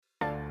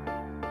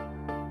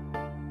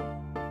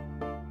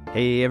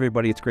Hey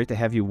everybody, it's great to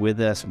have you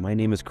with us. My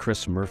name is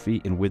Chris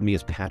Murphy, and with me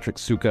is Patrick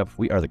Sukup.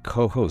 We are the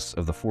co-hosts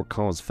of the Fort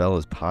Collins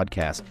Fellas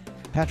podcast.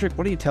 Patrick,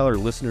 why don't you tell our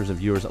listeners and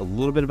viewers a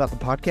little bit about the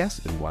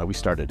podcast and why we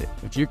started it?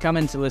 If you're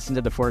coming to listen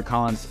to the Fort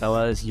Collins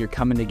Fellas, you're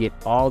coming to get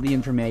all the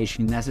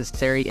information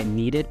necessary and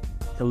needed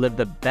to live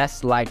the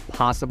best life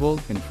possible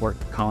in Fort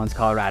Collins,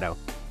 Colorado.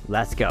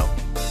 Let's go.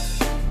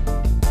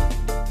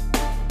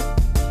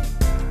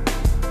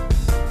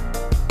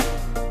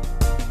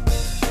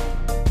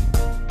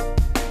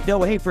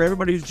 Hey, for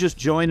everybody who's just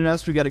joining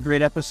us, we've got a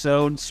great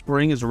episode.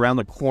 Spring is around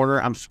the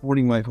corner. I'm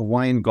sporting my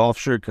Hawaiian golf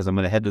shirt because I'm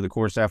going to head to the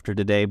course after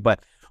today. But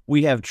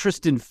we have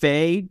Tristen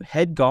Fay,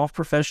 head golf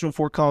professional,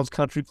 Fort Collins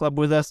Country Club,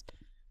 with us.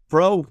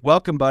 Bro,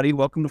 welcome, buddy.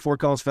 Welcome to Fort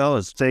Collins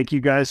Fellas. Thank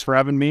you guys for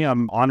having me.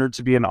 I'm honored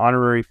to be an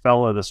honorary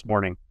fellow this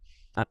morning.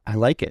 I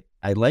like it.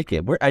 I like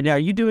it. Now, are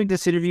you doing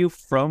this interview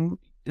from...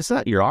 It's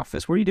not your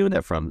office. Where are you doing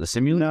that from? The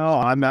simulator? No,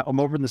 I'm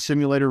over in the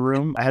simulator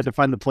room. I had to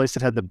find the place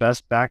that had the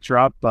best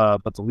backdrop,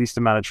 but the least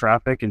amount of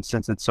traffic. And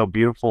since it's so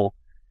beautiful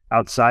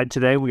outside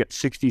today, we got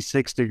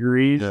 66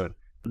 degrees. Good.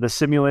 The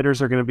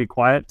simulators are going to be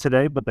quiet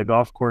today, but the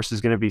golf course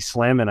is going to be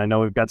slamming. I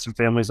know we've got some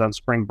families on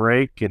spring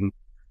break and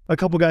a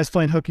couple guys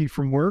playing hooky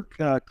from work.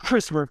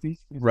 Chris Murphy.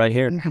 Right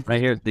here.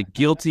 The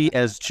guilty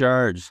as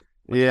charged.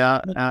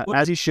 Yeah,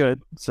 as he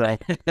should. So.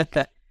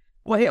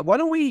 Well, hey, why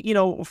don't we,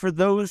 for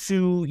those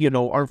who,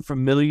 aren't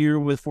familiar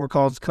with Fort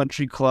Collins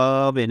Country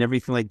Club and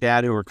everything like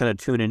that, who are kind of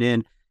tuning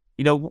in,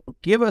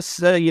 give us,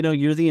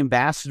 you're the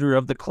ambassador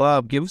of the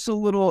club. Give us a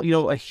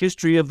little, a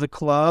history of the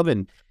club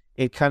and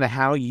kind of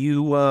how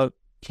you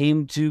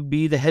came to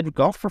be the head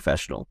golf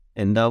professional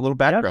and a little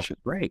background. Yeah,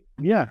 Great.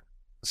 Yeah.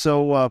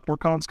 So Fort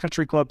Collins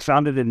Country Club,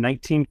 founded in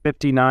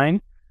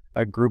 1959,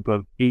 a group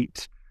of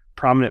 8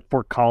 prominent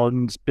Fort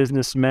Collins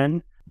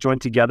businessmen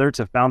joined together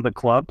to found the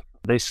club.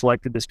 They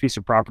selected this piece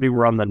of property.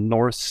 We're on the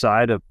north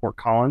side of Fort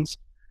Collins,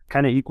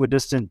 kind of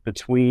equidistant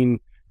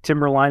between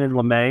Timberline and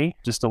LeMay,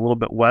 just a little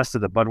bit west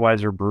of the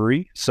Budweiser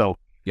Brewery. So,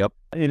 yep,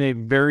 in a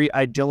very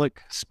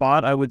idyllic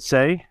spot, I would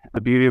say.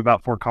 The beauty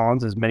about Fort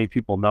Collins, as many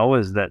people know,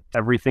 is that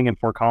everything in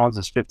Fort Collins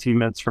is 15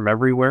 minutes from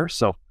everywhere.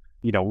 So,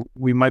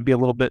 we might be a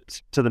little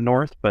bit to the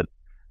north, but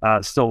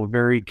still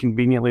very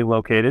conveniently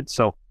located.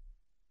 So,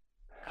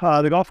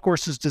 the golf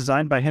course is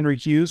designed by Henry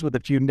Hughes with a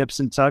few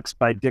nips and tucks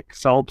by Dick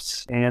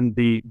Phelps and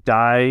the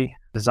Dye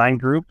Design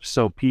Group.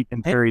 So Pete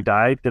and Perry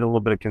Dye did a little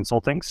bit of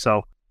consulting.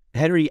 So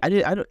Henry,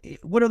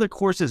 what other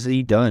courses has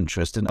he done,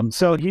 Tristen?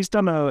 So he's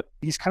kind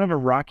of a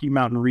Rocky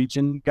Mountain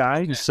region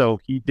guy. Yeah. So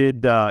he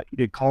did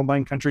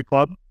Columbine Country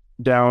Club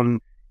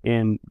down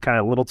in kind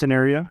of Littleton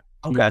area.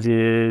 Okay. He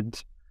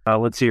did,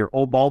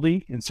 Old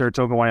Baldy in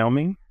Saratoga,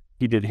 Wyoming.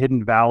 He did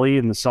Hidden Valley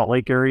in the Salt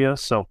Lake area.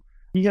 So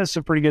he has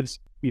some pretty good,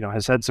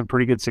 has had some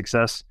pretty good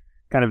success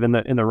kind of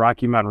in the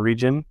Rocky Mountain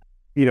region,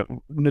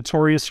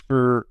 notorious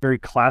for very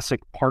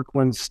classic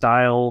Parkland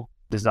style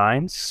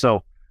designs.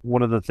 So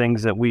one of the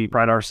things that we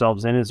pride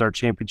ourselves in is our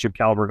championship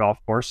caliber golf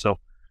course. So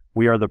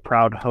we are the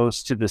proud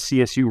host to the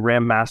CSU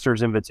Ram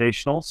Masters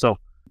Invitational. So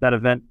that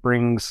event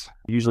brings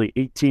usually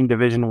 18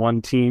 Division I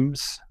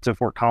teams to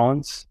Fort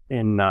Collins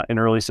in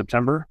early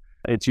September.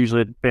 It's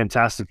usually a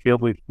fantastic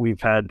field.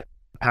 We've had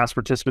past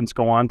participants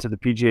go on to the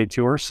PGA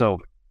Tour. So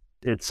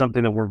it's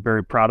something that we're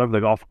very proud of.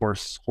 The golf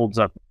course holds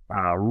up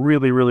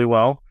really, really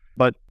well.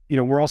 But,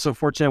 we're also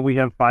fortunate we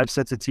have 5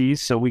 sets of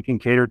tees, so we can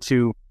cater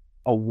to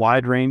a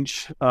wide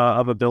range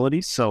of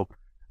abilities. So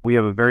we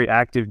have a very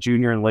active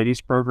junior and ladies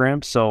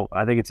program. So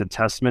I think it's a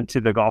testament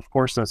to the golf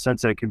course in the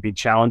sense that it can be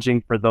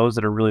challenging for those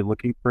that are really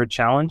looking for a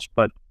challenge,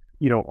 but,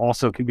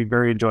 also can be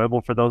very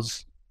enjoyable for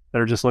those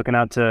that are just looking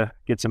out to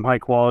get some high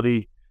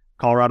quality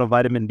Colorado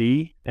vitamin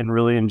D and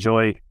really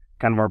enjoy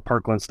kind of our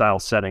Parkland style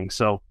setting.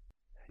 So,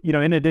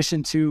 in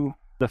addition to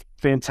the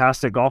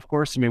fantastic golf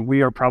course,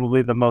 we are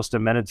probably the most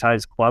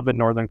amenitized club in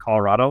Northern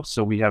Colorado.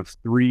 So we have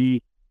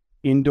 3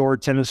 indoor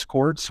tennis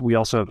courts. We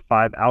also have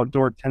 5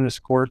 outdoor tennis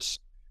courts.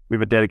 We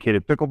have a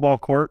dedicated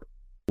pickleball court.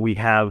 We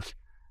have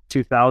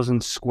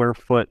 2,000 square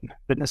foot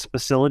fitness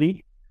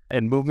facility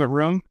and movement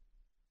room.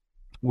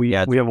 We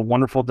have a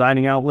wonderful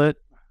dining outlet.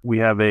 We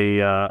have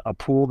a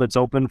pool that's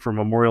open from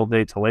Memorial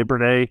Day to Labor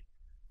Day.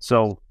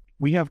 So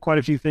we have quite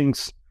a few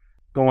things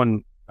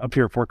going up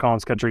here at Fort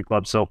Collins Country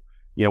Club. So,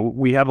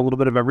 we have a little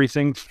bit of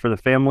everything for the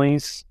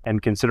families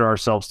and consider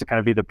ourselves to kind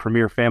of be the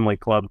premier family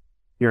club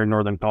here in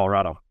Northern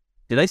Colorado.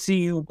 Did I see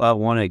you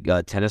won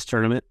a tennis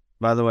tournament,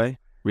 by the way,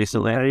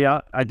 recently?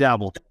 Yeah, I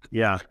dabbled.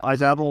 Yeah, I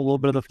dabble a little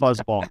bit of the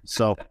fuzzball.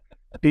 So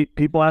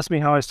people ask me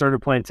how I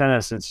started playing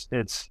tennis.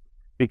 It's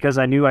because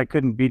I knew I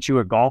couldn't beat you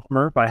at golf,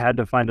 Murph. I had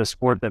to find a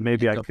sport that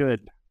maybe I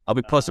could. I'll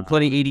be posting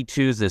plenty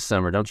 82s this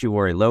summer. Don't you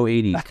worry. Low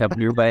 80s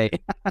coming your way.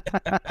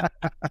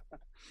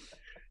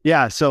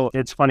 Yeah, so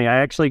it's funny. I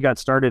actually got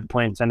started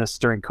playing tennis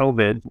during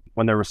COVID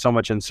when there was so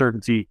much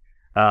uncertainty.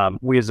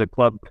 We as a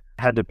club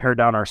had to pare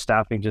down our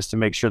staffing just to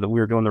make sure that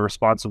we were doing the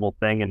responsible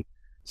thing. And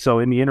so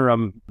in the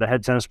interim, the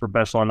head tennis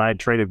professional and I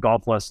traded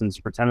golf lessons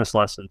for tennis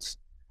lessons,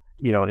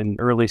 in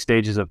early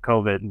stages of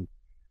COVID. And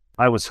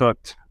I was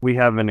hooked. We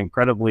have an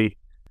incredibly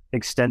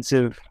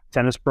extensive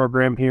tennis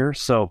program here.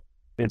 So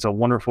it's a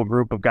wonderful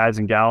group of guys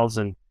and gals,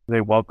 and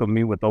they welcome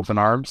me with open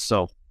arms.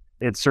 So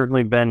it's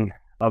certainly been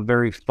a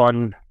very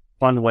fun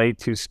way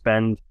to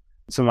spend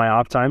some of my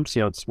off times.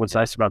 It's what's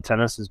nice about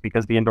tennis is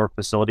because the indoor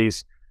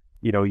facilities,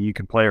 you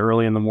can play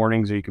early in the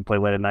mornings or you can play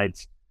late at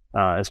nights,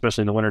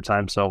 especially in the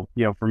wintertime. So,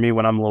 for me,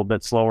 when I'm a little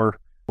bit slower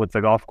with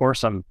the golf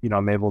course, I'm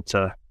able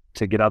to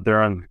get out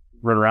there and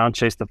run around,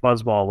 chase the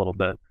fuzzball a little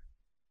bit.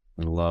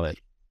 I love it.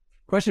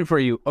 Question for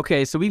you.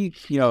 Okay, so we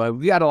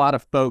got a lot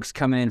of folks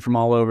coming in from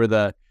all over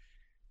the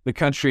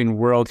country and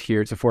world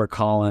here to Fort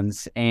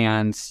Collins,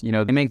 and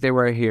they make their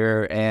way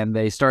here and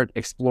they start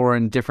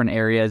exploring different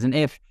areas. And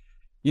if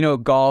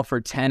golf or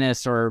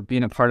tennis or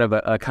being a part of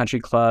a country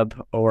club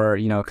or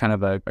kind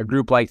of a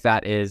group like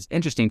that is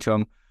interesting to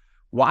them,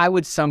 why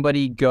would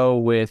somebody go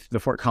with the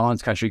Fort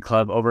Collins Country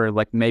Club over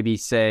like maybe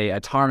say a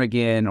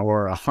Ptarmigan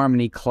or a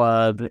Harmony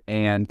Club,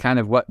 and kind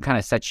of what kind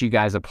of sets you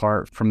guys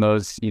apart from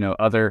those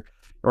other,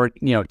 or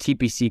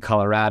TPC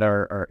Colorado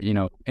or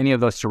any of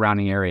those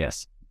surrounding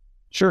areas?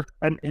 Sure.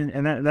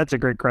 And that's a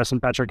great question,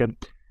 Patrick. And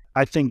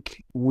I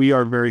think we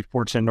are very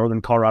fortunate in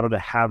Northern Colorado to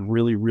have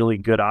really, really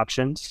good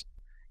options.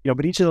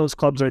 But each of those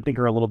clubs, I think,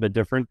 are a little bit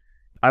different.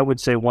 I would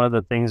say one of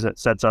the things that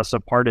sets us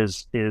apart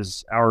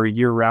is our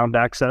year-round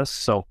access.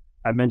 So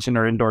I mentioned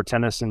our indoor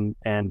tennis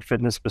and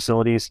fitness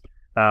facilities.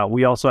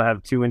 We also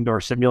have 2 indoor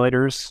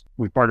simulators.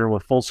 We partner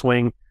with Full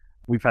Swing.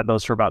 We've had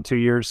those for about 2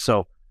 years.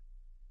 So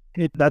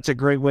that's a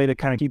great way to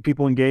kind of keep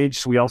people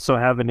engaged. We also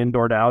have an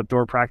indoor to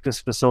outdoor practice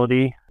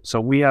facility. So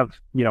we have,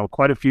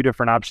 quite a few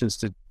different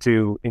options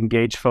to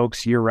engage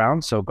folks year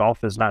round. So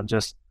golf is not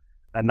just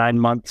a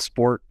 9-month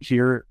sport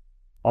here,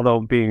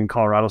 although being in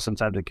Colorado,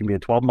 sometimes it can be a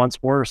 12-month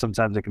sport or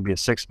sometimes it can be a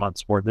 6-month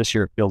sport. This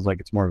year, it feels like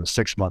it's more of a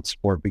 6-month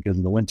sport because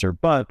of the winter.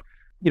 But,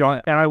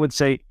 and I would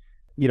say,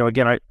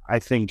 again, I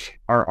think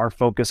our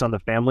focus on the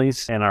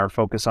families and our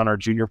focus on our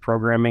junior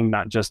programming,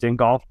 not just in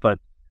golf, but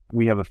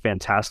we have a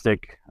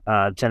fantastic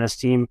tennis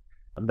team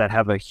that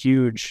have a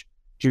huge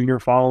junior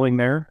following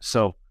there.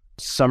 So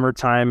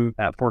summertime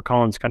at Fort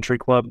Collins Country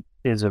Club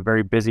is a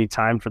very busy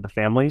time for the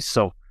families.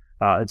 So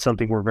it's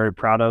something we're very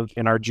proud of.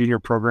 In our junior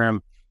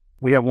program,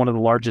 we have one of the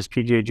largest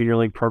PGA Junior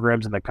League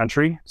programs in the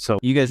country. So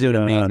you guys do an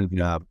amazing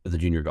job with the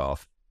junior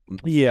golf.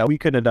 Yeah, we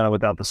couldn't have done it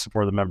without the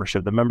support of the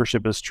membership. The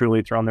membership has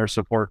truly thrown their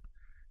support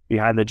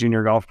behind the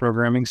junior golf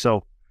programming.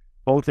 So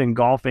both in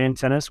golf and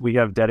tennis, we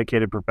have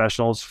dedicated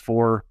professionals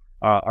for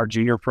our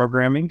junior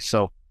programming.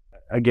 So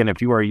again,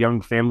 if you are a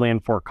young family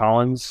in Fort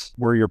Collins,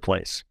 we're your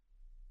place.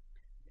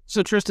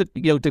 So Tristen,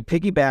 to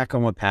piggyback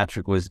on what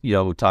Patrick was,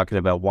 talking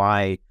about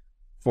why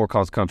Fort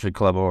Collins Country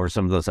Club or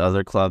some of those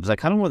other clubs, I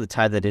kind of want to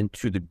tie that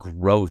into the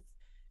growth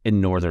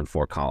in northern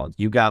Fort Collins.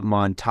 You got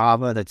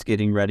Montava that's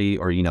getting ready,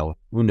 or,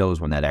 who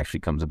knows when that actually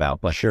comes about,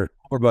 but sure.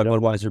 Or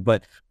Budweiser.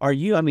 But are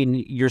you,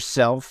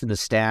 yourself and the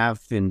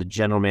staff and the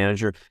general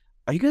manager,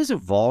 are you guys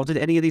involved in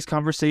any of these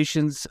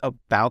conversations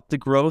about the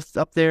growth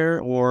up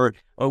there? Or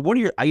what are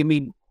your,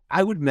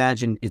 I would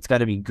imagine it's got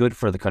to be good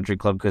for the country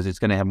club because it's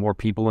going to have more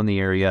people in the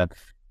area,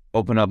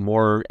 open up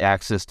more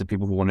access to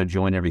people who want to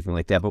join, everything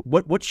like that. But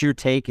what's your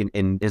take?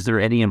 And is there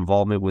any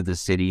involvement with the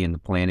city and the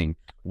planning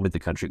with the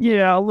country club?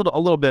 Yeah, a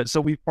little bit. So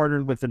we've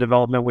partnered with the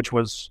development, which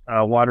was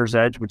Water's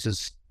Edge, which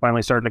is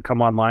finally starting to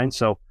come online.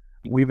 So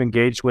we've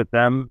engaged with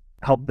them,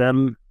 help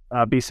them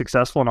be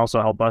successful and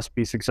also help us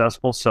be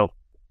successful. So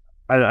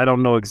I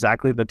don't know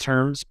exactly the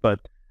terms,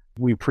 but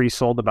we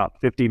pre-sold about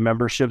 50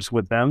 memberships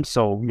with them.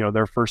 So,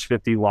 their first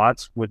 50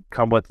 lots would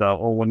come with a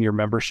 1-year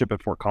membership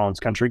at Fort Collins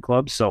Country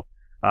Club. So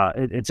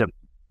it's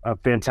a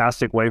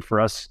fantastic way for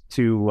us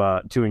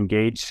to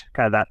engage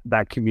kind of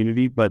that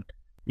community. But,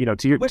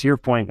 to your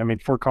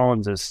point, Fort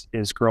Collins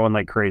is growing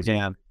like crazy.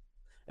 Yeah.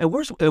 And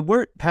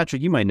where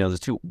Patrick, you might know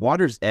this too,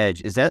 Water's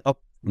Edge, is that up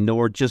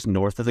just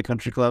north of the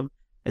country club?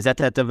 Is that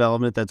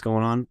development that's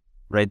going on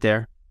right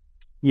there?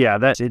 Yeah,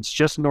 it's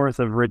just north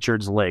of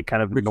Richards Lake,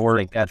 kind of north.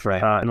 Lake, that's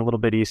right. And a little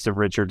bit east of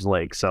Richards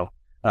Lake. So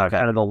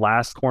kind of the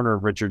last corner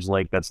of Richards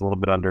Lake that's a little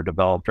bit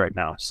underdeveloped right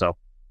now. So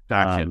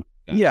Gotcha.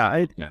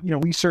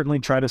 We certainly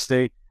try to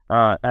stay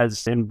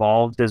as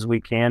involved as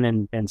we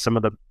can in some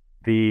of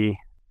the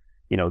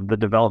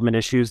development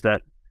issues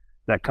that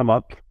come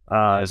up,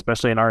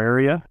 especially in our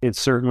area. It's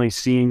certainly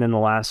seen in the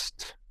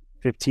last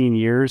 15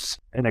 years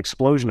an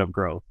explosion of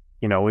growth.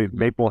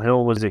 Maple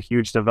Hill was a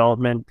huge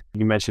development.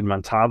 You mentioned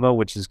Montava,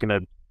 which is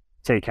going to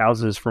take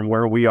houses from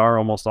where we are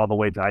almost all the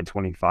way to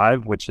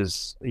I-25, which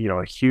is,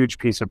 a huge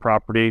piece of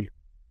property.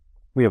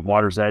 We have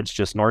Water's Edge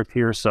just north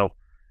here. So,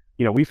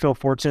 we feel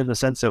fortunate in the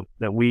sense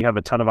that we have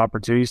a ton of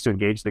opportunities to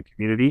engage the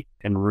community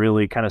and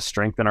really kind of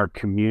strengthen our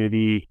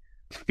community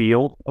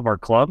feel of our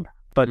club.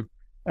 But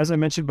as I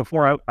mentioned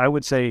before, I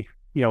would say,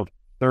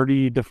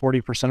 30 to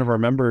 40% of our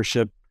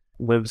membership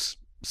lives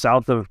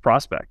south of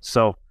Prospect.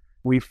 So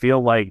we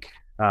feel like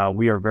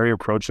we are very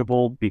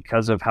approachable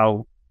because of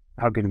how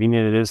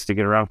convenient it is to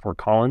get around Fort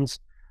Collins.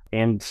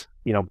 And,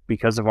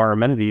 because of our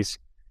amenities,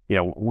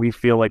 we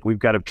feel like we've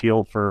got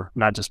appeal for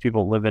not just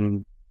people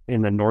living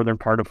in the northern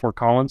part of Fort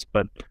Collins,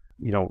 but,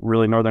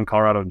 really northern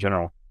Colorado in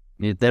general.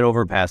 That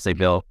overpass they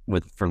built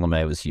for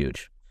LeMay was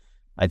huge.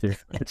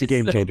 It's a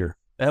game changer.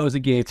 That was a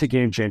game. It's a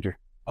game changer.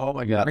 Oh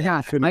my God. I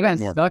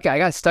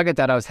got stuck at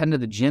that. I was heading to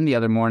the gym the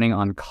other morning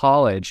on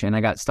College, and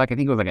I got stuck. I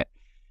think it was like at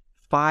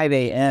 5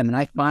 a.m. And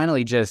I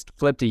finally just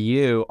flipped a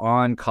U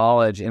on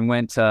College and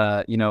went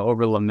to,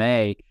 over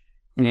LeMay.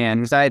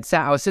 And because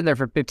I was sitting there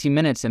for 15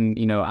 minutes, and,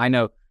 I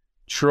know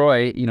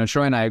Troy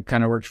and I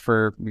kind of worked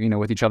for,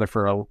 with each other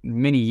for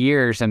many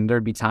years. And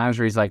there'd be times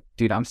where he's like,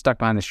 dude, I'm stuck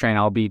behind this train.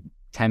 I'll be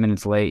 10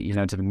 minutes late,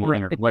 to the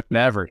meeting or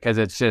whatever. Cause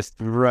it's just,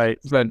 but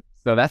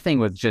so that thing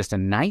was just a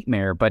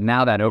nightmare. But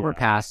now that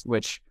overpass,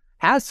 which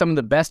has some of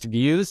the best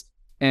views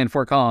in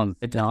Fort Collins,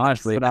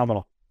 honestly,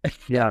 phenomenal.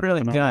 Yeah. It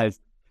really does.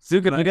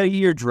 Sukin, we got to get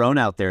your drone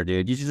out there,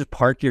 dude. You should just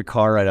park your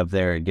car right up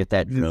there and get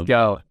that drone. Let's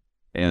go.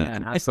 Yeah,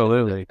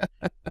 absolutely.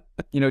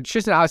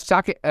 Tristen,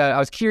 I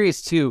was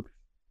curious too,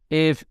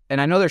 and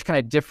I know there's kind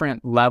of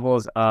different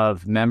levels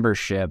of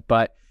membership,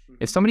 but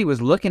if somebody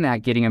was looking at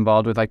getting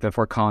involved with like the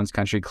Fort Collins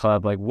Country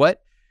Club, like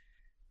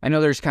I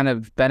know there's kind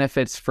of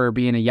benefits for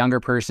being a younger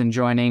person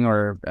joining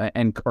or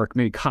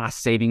maybe cost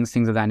savings,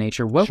 things of that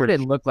nature. What would it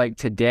look like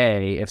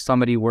today if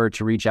somebody were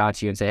to reach out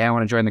to you and say, hey, I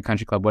want to join the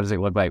country club? What does it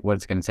look like?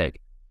 What's it going to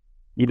take?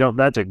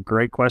 That's a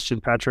great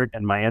question, Patrick.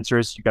 And my answer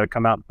is you got to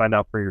come out and find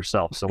out for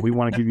yourself. So we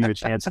want to give you a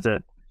chance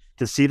to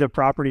see the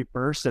property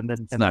first, and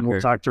then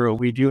we'll talk through it.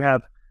 We do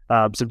have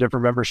some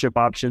different membership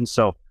options.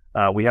 So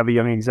we have a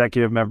young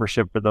executive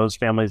membership for those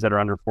families that are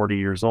under 40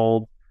 years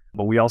old.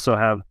 But we also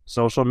have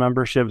social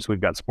memberships. We've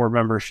got sport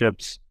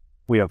memberships.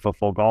 We have a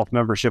full golf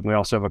membership. And we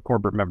also have a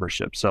corporate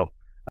membership. So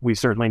we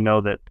certainly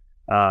know that,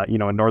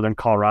 in Northern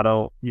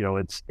Colorado,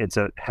 it's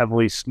a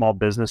heavily small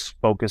business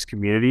focused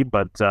community.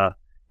 But,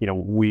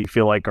 we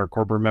feel like our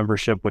corporate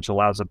membership, which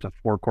allows up to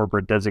 4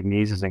 corporate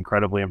designees, is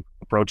incredibly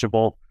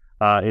approachable,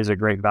 is a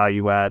great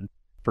value add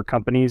for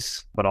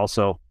companies, but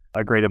also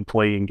a great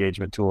employee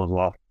engagement tool as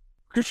well.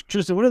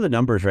 Tristan, what are the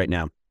numbers right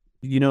now?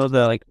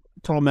 The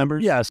total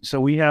members? Yes. So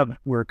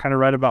we're kind of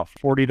right about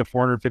 40 to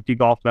 450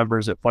 golf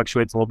members. It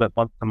fluctuates a little bit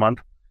month to month.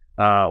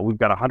 We've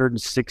got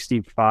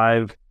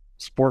 165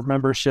 sport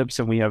memberships,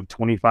 and we have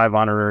 25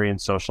 honorary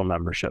and social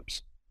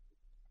memberships.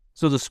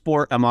 So the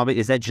sport,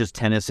 is that just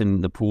tennis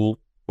in the pool,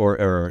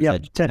 or is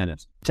that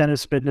tennis?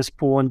 Tennis, fitness,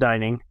 pool, and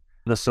dining.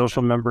 The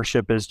social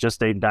membership is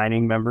just a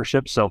dining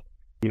membership. So,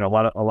 a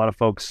lot of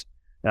folks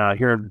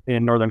here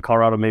in Northern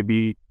Colorado may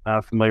be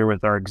familiar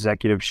with our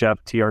executive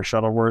chef, T.R.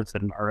 Shuttleworth,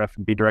 and our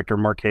F&B director,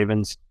 Mark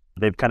Havens.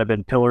 They've kind of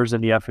been pillars in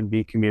the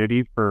F&B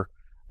community for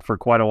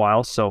quite a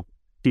while. So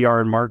T.R.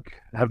 and Mark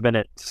have been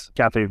at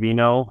Cafe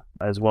Vino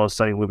as well as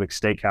Sunny Lubick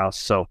Steakhouse.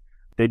 So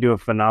they do a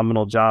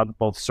phenomenal job,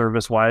 both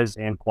service-wise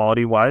and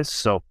quality-wise.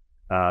 So,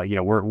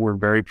 we're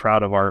very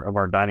proud of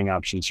our dining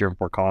options here in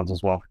Fort Collins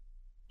as well.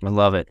 I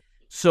love it.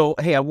 So,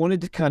 hey, I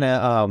wanted to kind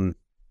of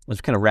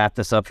let's kind of wrap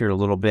this up here a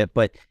little bit,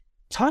 but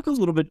talk a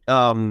little bit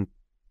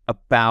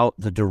about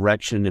the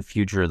direction and the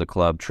future of the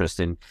club,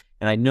 Tristen.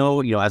 And I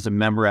know, as a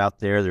member out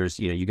there, there's,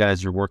 you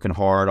guys are working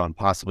hard on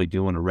possibly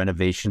doing a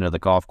renovation of the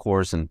golf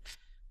course, and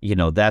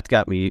that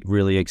got me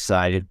really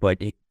excited. But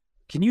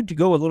can you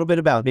go a little bit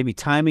about maybe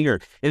timing,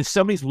 or if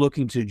somebody's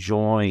looking to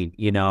join,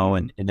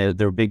 and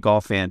they're a big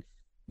golf fan,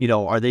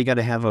 are they going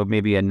to have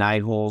maybe a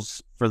 9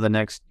 holes for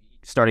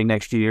starting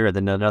next year, and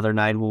then another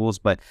 9 holes?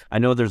 But I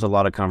know there's a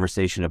lot of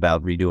conversation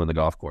about redoing the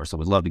golf course. So I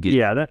would love to get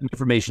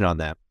information on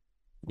that.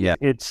 Yeah.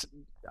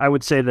 I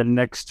would say the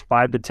next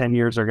 5 to 10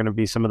 years are going to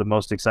be some of the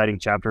most exciting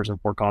chapters in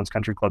Fort Collins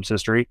Country Club's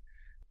history.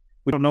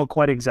 We don't know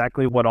quite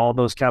exactly what all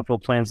those capital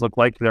plans look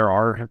like. We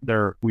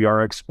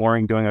are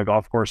exploring doing a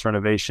golf course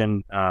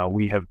renovation.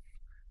 We have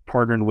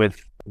partnered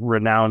with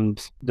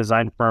renowned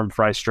design firm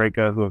Fry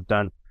Straka, who have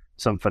done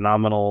some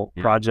phenomenal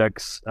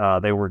projects.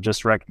 They were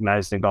just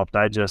recognized in Golf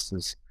Digest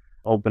as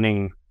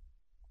opening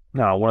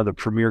one of the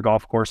premier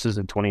golf courses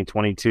in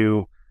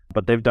 2022.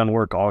 But they've done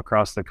work all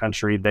across the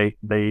country.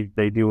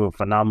 They do a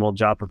phenomenal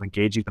job of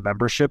engaging the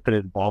membership and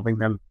involving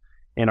them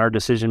in our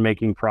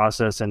decision-making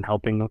process and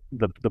helping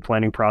the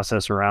planning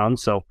process around.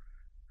 So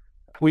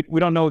we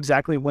don't know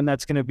exactly when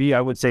that's going to be.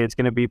 I would say it's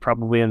going to be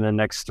probably in the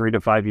next 3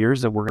 to 5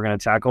 years that we're going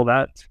to tackle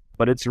that.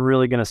 But it's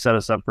really going to set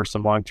us up for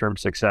some long-term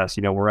success.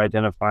 We're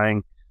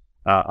identifying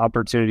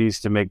opportunities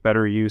to make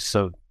better use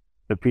of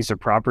the piece of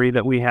property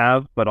that we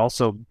have, but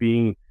also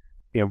being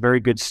very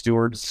good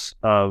stewards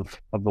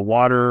of the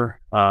water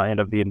and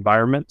of the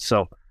environment.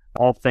 So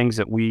all things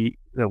that we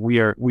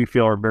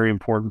feel are very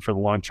important for the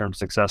long-term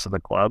success of the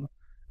club.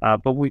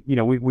 But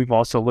we've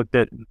also looked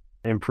at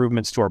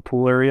improvements to our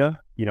pool area.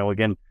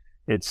 Again,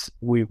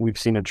 we've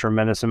seen a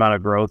tremendous amount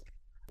of growth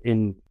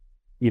in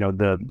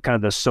the kind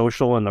of the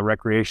social and the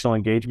recreational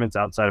engagements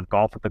outside of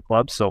golf at the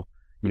club. So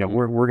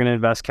we're going to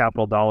invest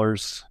capital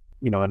dollars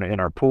in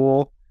our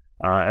pool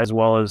as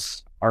well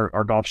as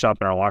our golf shop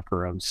and our locker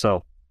room.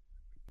 So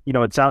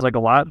it sounds like a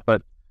lot,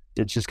 but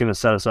it's just going to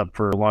set us up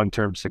for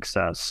long-term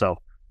success. So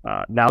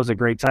now is a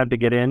great time to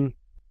get in.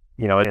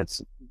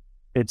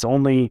 It's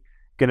only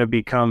going to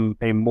become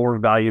a more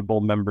valuable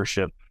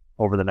membership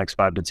over the next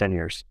 5 to 10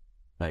 years.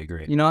 I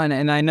agree.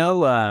 And I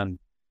know,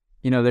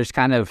 there's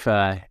kind of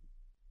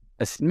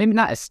maybe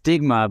not a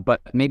stigma,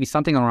 but maybe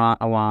something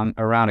around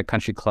a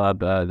country club,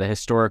 the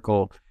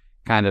historical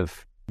kind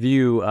of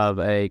view of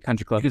a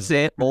country club. You could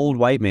say it, old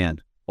white man.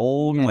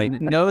 Old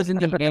white nose in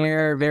the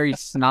air, very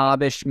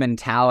snobbish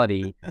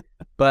mentality.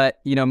 But,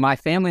 my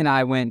family and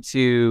I went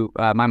to,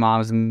 my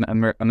mom's a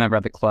member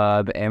of the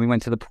club, and we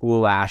went to the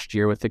pool last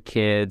year with the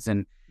kids,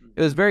 and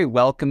it was very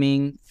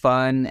welcoming,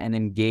 fun, and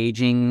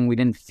engaging. We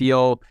didn't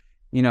feel,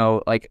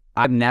 like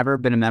I've never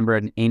been a member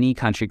in any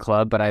country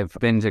club, but I've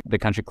been to the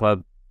country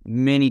club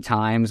many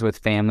times with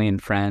family and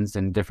friends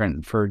and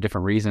for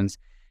different reasons.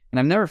 And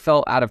I've never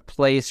felt out of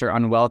place or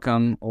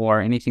unwelcome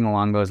or anything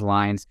along those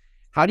lines.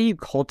 How do you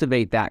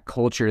cultivate that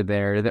culture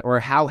there? Or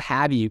how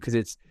have you?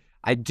 Because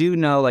I do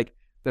know, like,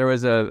 there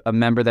was a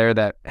member there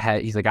that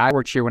he's like, I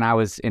worked here when I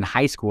was in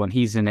high school, and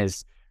he's in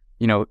his,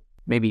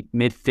 maybe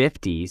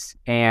mid-50s.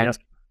 And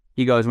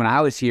he goes, when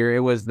I was here,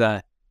 it was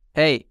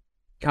hey,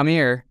 come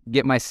here,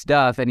 get my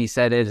stuff. And he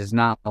said it is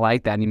not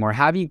like that anymore.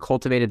 How have you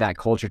cultivated that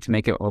culture to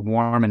make it a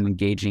warm and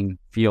engaging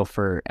feel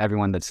for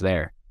everyone that's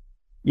there?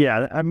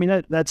 Yeah, I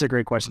mean, that's a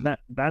great question.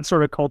 That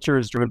sort of culture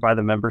is driven by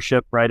the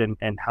membership, right?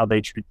 And how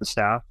they treat the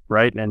staff,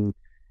 right? And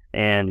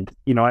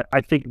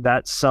I think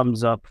that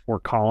sums up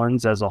Fort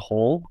Collins as a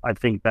whole. I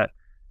think that,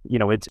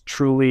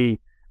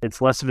 it's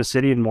less of a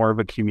city and more of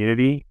a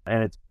community,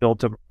 and it's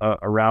built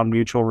around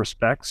mutual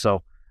respect.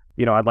 So,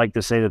 I'd like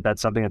to say that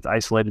that's something that's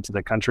isolated to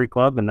the country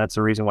club, and that's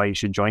the reason why you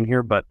should join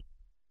here. But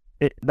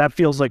that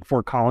feels like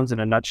Fort Collins in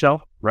a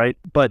nutshell, right?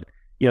 But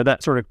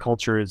that sort of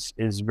culture is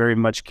very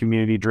much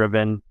community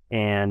driven.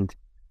 And,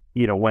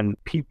 when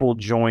people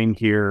join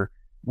here,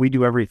 we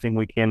do everything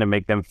we can to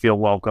make them feel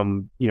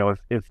welcome.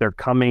 If they're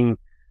coming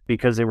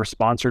because they were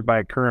sponsored by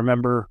a current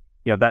member,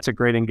 that's a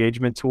great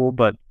engagement tool.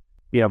 But,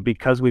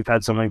 because we've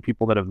had so many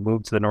people that have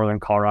moved to the Northern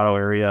Colorado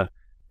area,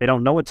 they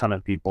don't know a ton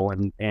of people.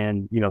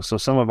 And so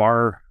some of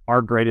our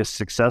greatest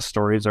success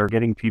stories are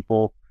getting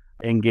people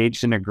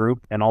engaged in a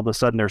group, and all of a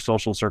sudden their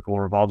social circle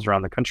revolves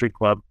around the country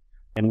club.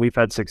 And we've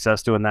had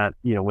success doing that,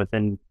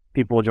 within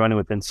people joining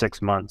within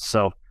 6 months.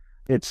 So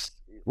it's,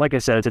 like I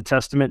said, it's a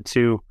testament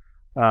to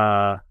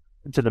the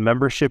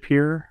membership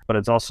here, but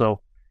it's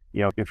also,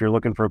 if you're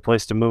looking for a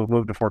place to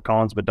move to Fort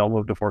Collins, but don't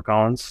move to Fort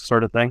Collins,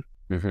 sort of thing.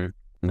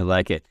 Mm-hmm. I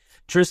like it.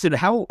 Tristen,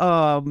 how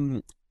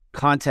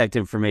contact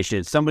information,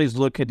 if somebody's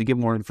looking to get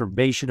more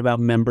information about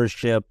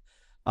membership,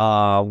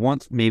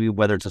 maybe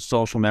whether it's a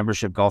social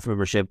membership, golf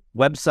membership,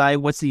 website,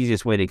 what's the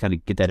easiest way to kind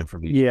of get that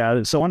information?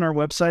 Yeah, so on our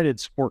website,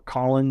 it's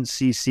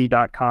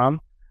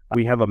fortcollinscc.com.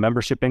 We have a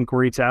membership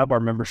inquiry tab. Our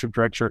membership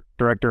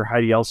director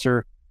Heidi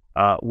Elser,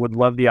 would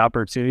love the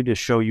opportunity to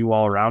show you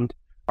all around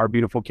our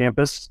beautiful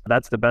campus.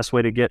 That's the best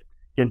way to get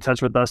in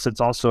touch with us. It's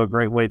also a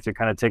great way to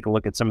kind of take a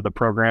look at some of the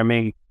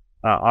programming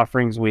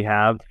offerings we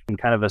have, and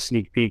kind of a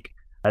sneak peek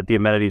at the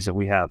amenities that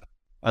we have.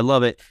 I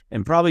love it.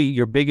 And probably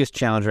your biggest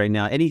challenge right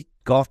now, any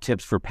golf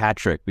tips for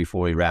Patrick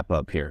before we wrap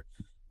up here?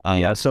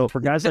 So for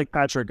guys like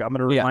Patrick, I'm going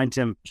to remind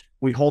him,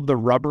 we hold the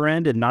rubber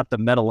end and not the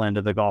metal end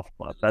of the golf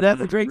club.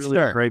 That's a great really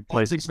start. A great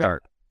place to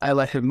start. I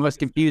like the most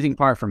confusing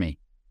part for me.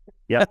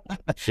 Yep.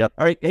 All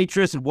right. Hey,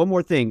 Tristen, one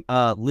more thing.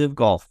 Live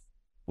Golf.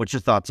 What's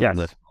your thoughts on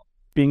Live?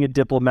 Being a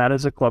diplomat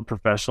as a club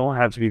professional, I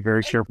have to be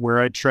very careful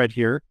where I tread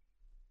here.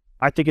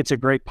 I think it's a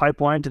great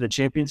pipeline to the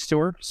Champions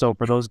Tour. So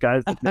for those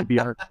guys that maybe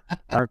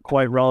aren't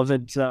quite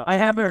relevant. I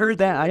haven't heard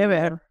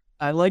that.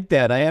 I like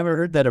that. I haven't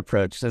heard that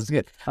approach. That's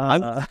good.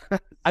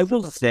 I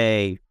will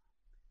say,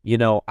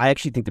 I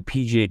actually think the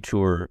PGA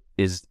Tour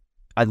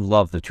I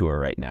love the tour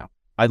right now.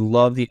 I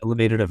love the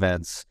elevated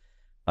events.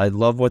 I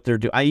love what they're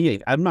doing. I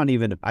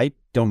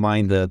don't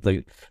mind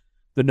the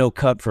no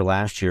cut for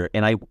last year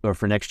or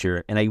for next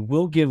year. And I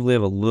will give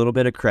Liv a little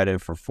bit of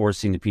credit for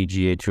forcing the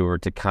PGA Tour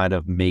to kind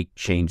of make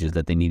changes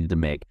that they needed to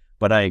make.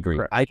 But I agree.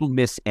 Correct. I don't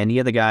miss any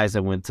of the guys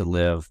that went to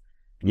Liv.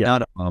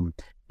 None of them.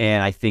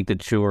 And I think the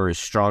tour is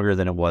stronger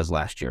than it was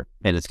last year.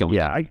 And it's going.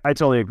 Yeah, I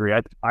totally agree.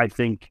 I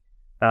think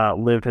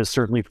Liv has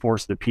certainly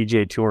forced the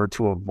PGA Tour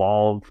to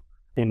evolve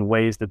in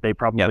ways that they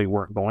probably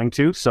weren't going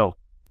to. So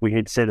we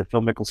hate to say that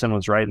Phil Mickelson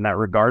was right in that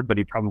regard, but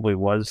he probably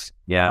was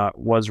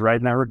right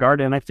in that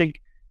regard. And I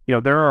think,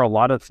 there are a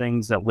lot of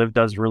things that Liv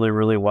does really,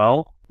 really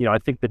well. I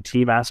think the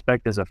team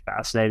aspect is a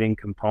fascinating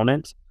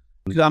component.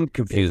 I'm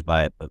confused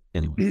by it, but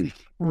anyway.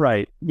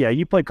 Right. Yeah,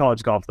 you play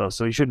college golf, though,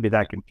 so you shouldn't be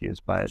that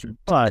confused by it.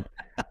 But,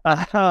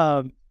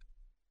 a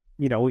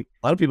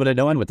lot of people didn't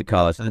know I went to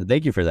college.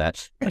 Thank you for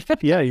that.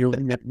 Yeah, you're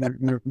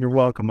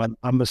welcome.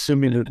 I'm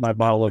assuming that my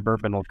bottle of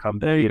bourbon will come.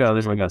 There you go.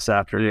 This us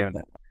after.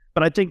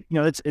 But I think,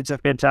 it's a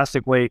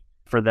fantastic way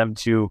for them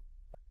to,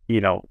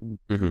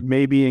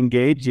 maybe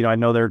engage. I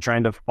know they're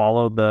trying to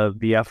follow the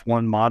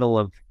F1 model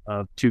of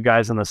two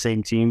guys on the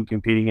same team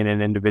competing in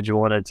an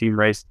individual and a team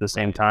race at the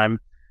same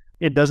time.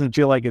 It doesn't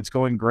feel like it's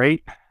going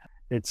great.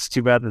 It's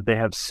too bad that they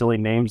have silly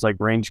names like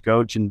Range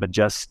Coach and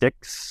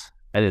Majestics.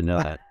 I didn't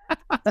know that.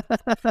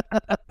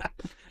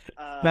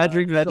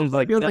 Patrick's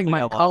like, feels like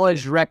my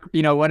college rec,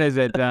 what is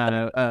it?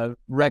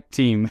 Rec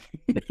team.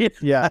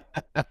 Yeah,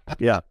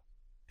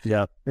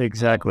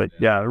 exactly.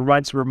 Yeah,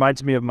 it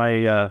reminds me of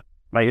my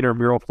my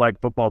intramural flag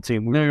football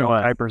team. We were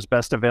Piper's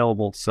best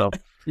available. So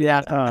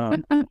yeah.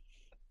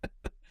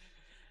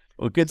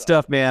 Well, good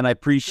stuff, man. I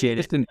appreciate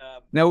it.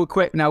 No,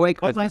 quick. Now, wait.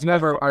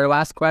 Remember our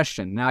last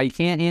question. Now, you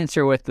can't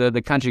answer with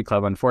the country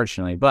club,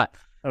 unfortunately. But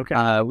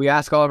we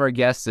ask all of our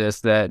guests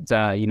this: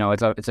 that you know,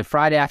 it's a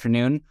Friday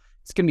afternoon.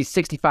 It's gonna be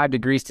 65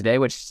 degrees today,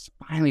 which is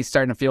finally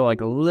starting to feel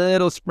like a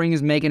little spring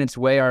is making its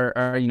way,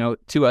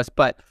 to us.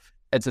 But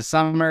it's a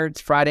summer.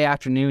 It's Friday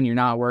afternoon. You're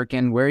not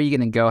working. Where are you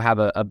gonna go have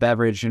a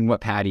beverage and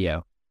what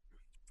patio?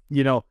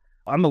 You know,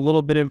 I'm a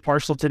little bit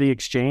impartial to the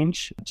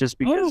Exchange, just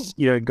because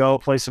go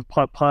play some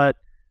putt.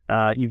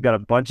 You've got a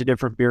bunch of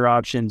different beer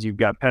options. You've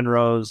got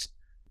Penrose.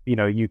 You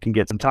know, you can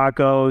get some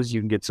tacos.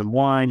 You can get some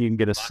wine. You can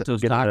get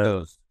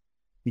tacos.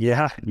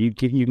 You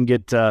can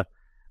get a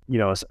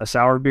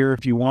sour beer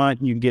if you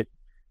want. You can get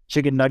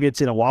chicken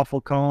nuggets in a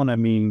waffle cone. I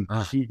mean,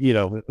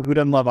 who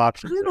doesn't love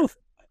options?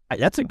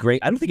 That's a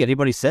great. I don't think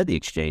anybody said the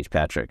Exchange,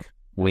 Patrick.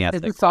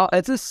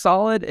 It's a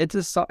solid.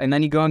 And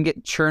then you go and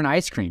get churn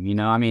ice cream. You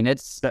know, I mean,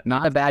 it's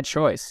not a bad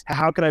choice.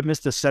 How could I miss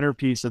the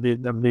centerpiece of the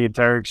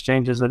entire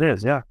Exchange as it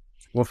is? Yeah.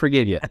 We'll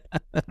forgive you.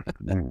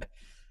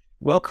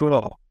 Well,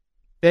 cool.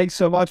 Thanks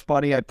so much,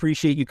 buddy. I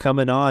appreciate you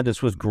coming on.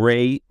 This was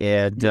great.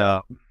 And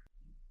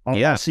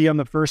I'll see you on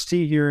the first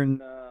tee here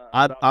in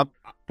I'm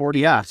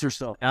 40 minutes or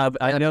so.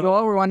 I know.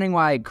 Well, we're wondering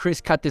why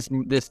Chris cut this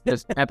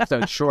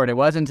episode short. It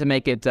wasn't to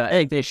make it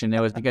efficient. It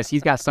was because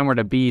he's got somewhere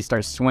to be.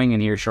 Start swinging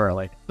here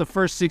shortly. The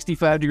first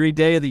 65-degree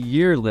day of the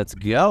year. Let's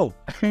go.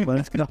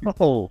 Let's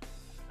go.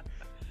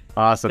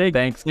 Awesome.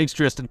 Thanks,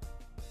 Tristan.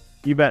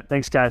 You bet.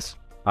 Thanks, guys.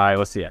 All right.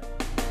 We'll see you.